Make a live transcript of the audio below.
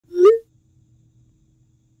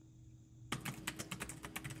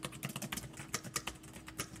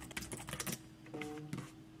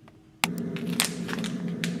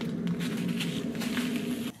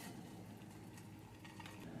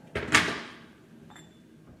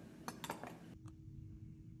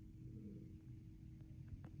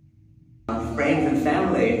friends and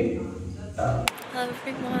family. Hello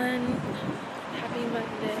everyone, happy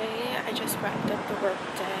Monday. I just wrapped up the work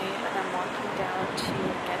day and I'm walking down to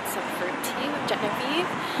get some fruit tea with Genevieve,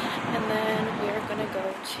 and then we are going to go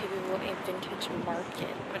to a vintage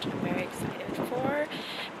market, which I'm very excited for,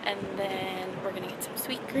 and then we're going to get some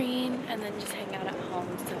sweet green and then just hang out at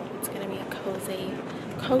home. So it's going to be a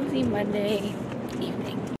cozy Monday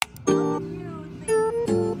evening.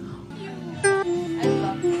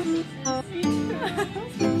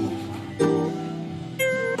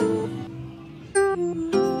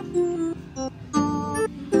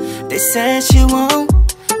 They said she won't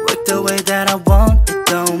work the way that I want. It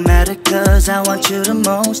don't matter cause I want you the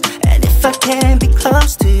most. And if I can't be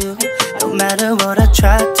close to you, no matter what I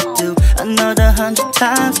try to do, another 100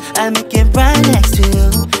 times I make it right next to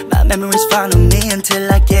you. My memories follow me until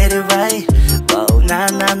I get it right. Whoa, nah,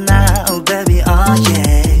 nah, nah, oh baby, oh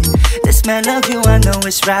yeah. The smell of you, I know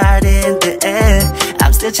it's right in the air.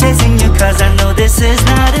 I'm still chasing you cause I know this is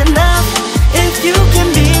not enough. If you can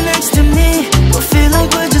be next to me, we'll feel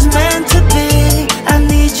like we're just meant to be. I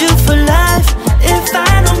need you for life. If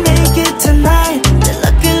I don't make it tonight, then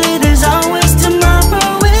luckily there's always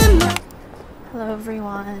tomorrow in my... Hello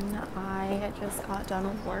everyone, I just got done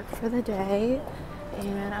with work for the day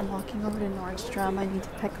and I'm walking over to Nordstrom. I need to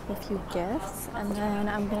pick up a few gifts and then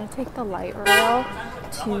I'm going to take the light rail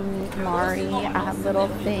to meet Mari at Little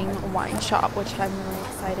Thing Wine Shop, which I'm really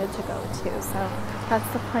excited to go to. So that's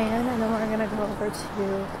the plan, and then we're going to go over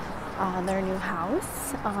to their new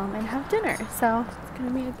house and have dinner. So it's going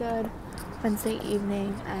to be a good Wednesday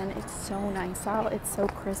evening, and it's so nice out. It's so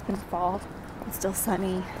crisp and fall. It's still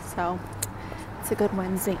sunny, so it's a good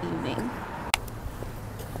Wednesday evening.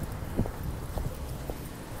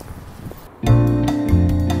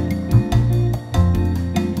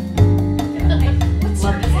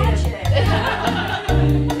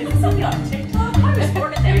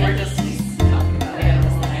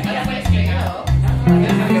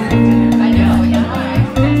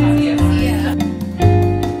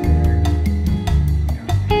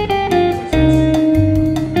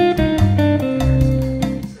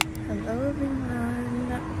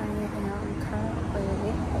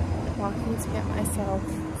 To get myself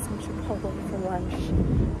some Chipotle for lunch.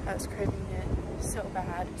 I was craving it so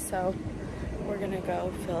bad, so we're gonna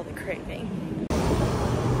go fill the craving.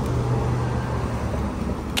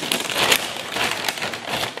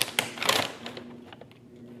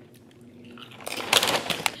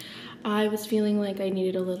 I was feeling like I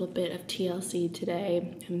needed a little bit of TLC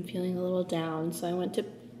today. I'm feeling a little down, so I went to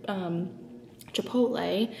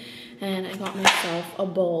Chipotle and I got myself a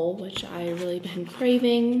bowl, which I really been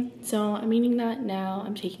craving. So I'm eating that now.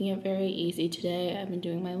 I'm taking it very easy today. I've been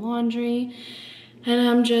doing my laundry and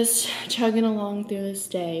I'm just chugging along through this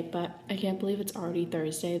day, but I can't believe it's already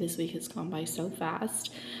Thursday. This week has gone by so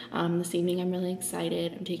fast. This evening I'm really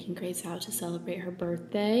excited. I'm taking Grace out to celebrate her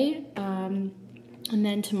birthday. And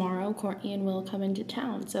then tomorrow, Courtney and Will come into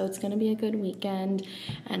town. So it's going to be a good weekend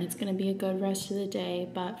and it's going to be a good rest of the day.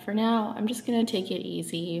 But for now, I'm just going to take it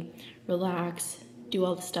easy, relax, do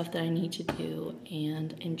all the stuff that I need to do,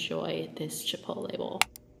 and enjoy this Chipotle bowl.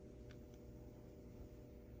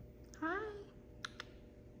 Hi.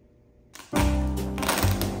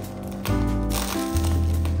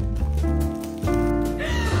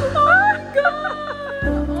 Oh, God.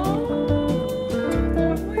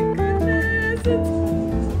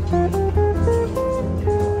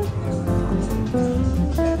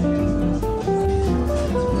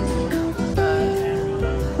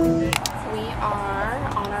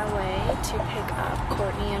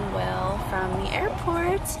 From the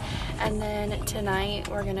airport, and then tonight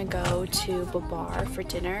we're gonna go to Babar for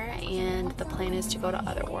dinner, and the plan is to go to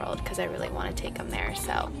Otherworld because I really want to take them there.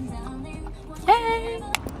 So hey.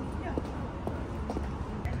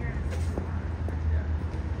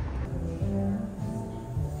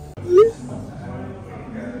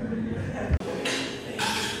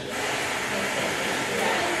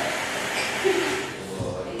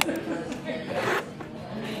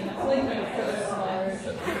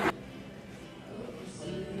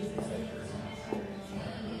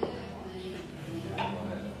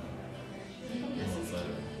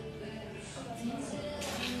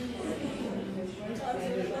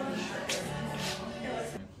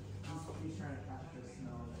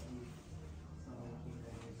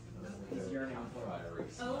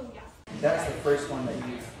 Oh, yeah. That's the first one that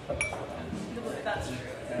you... That's true.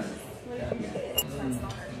 Yeah.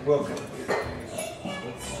 Welcome.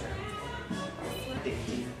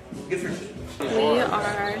 Good for you. We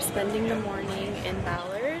are spending the morning in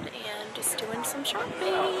Ballard and just doing some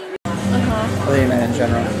shopping. What do you mean in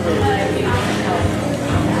general?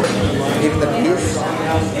 Even the piece?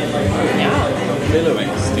 Yeah. Billowing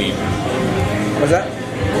steam. What's that?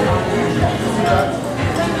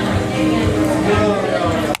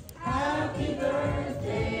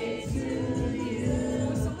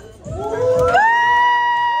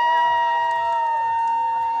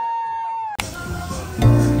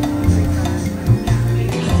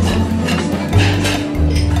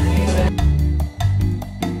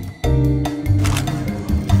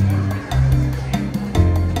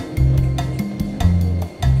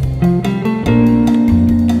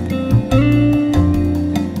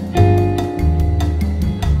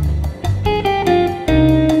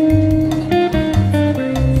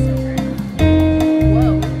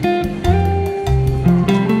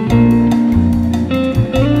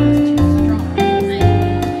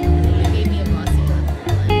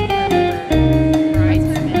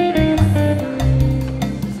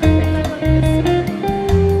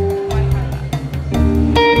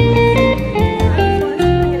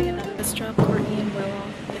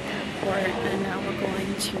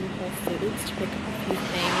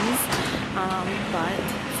 But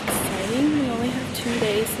it's exciting. We only have 2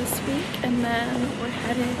 days this week and then we're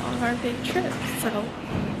headed on our big trip. So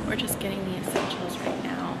we're just getting the essentials right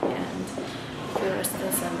now, and for the rest of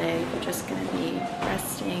the Sunday we're just going to be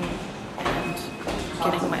resting and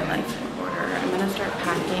getting my life in order. I'm going to start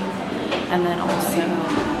packing, and then also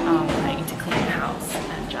I need to clean the house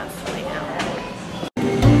and just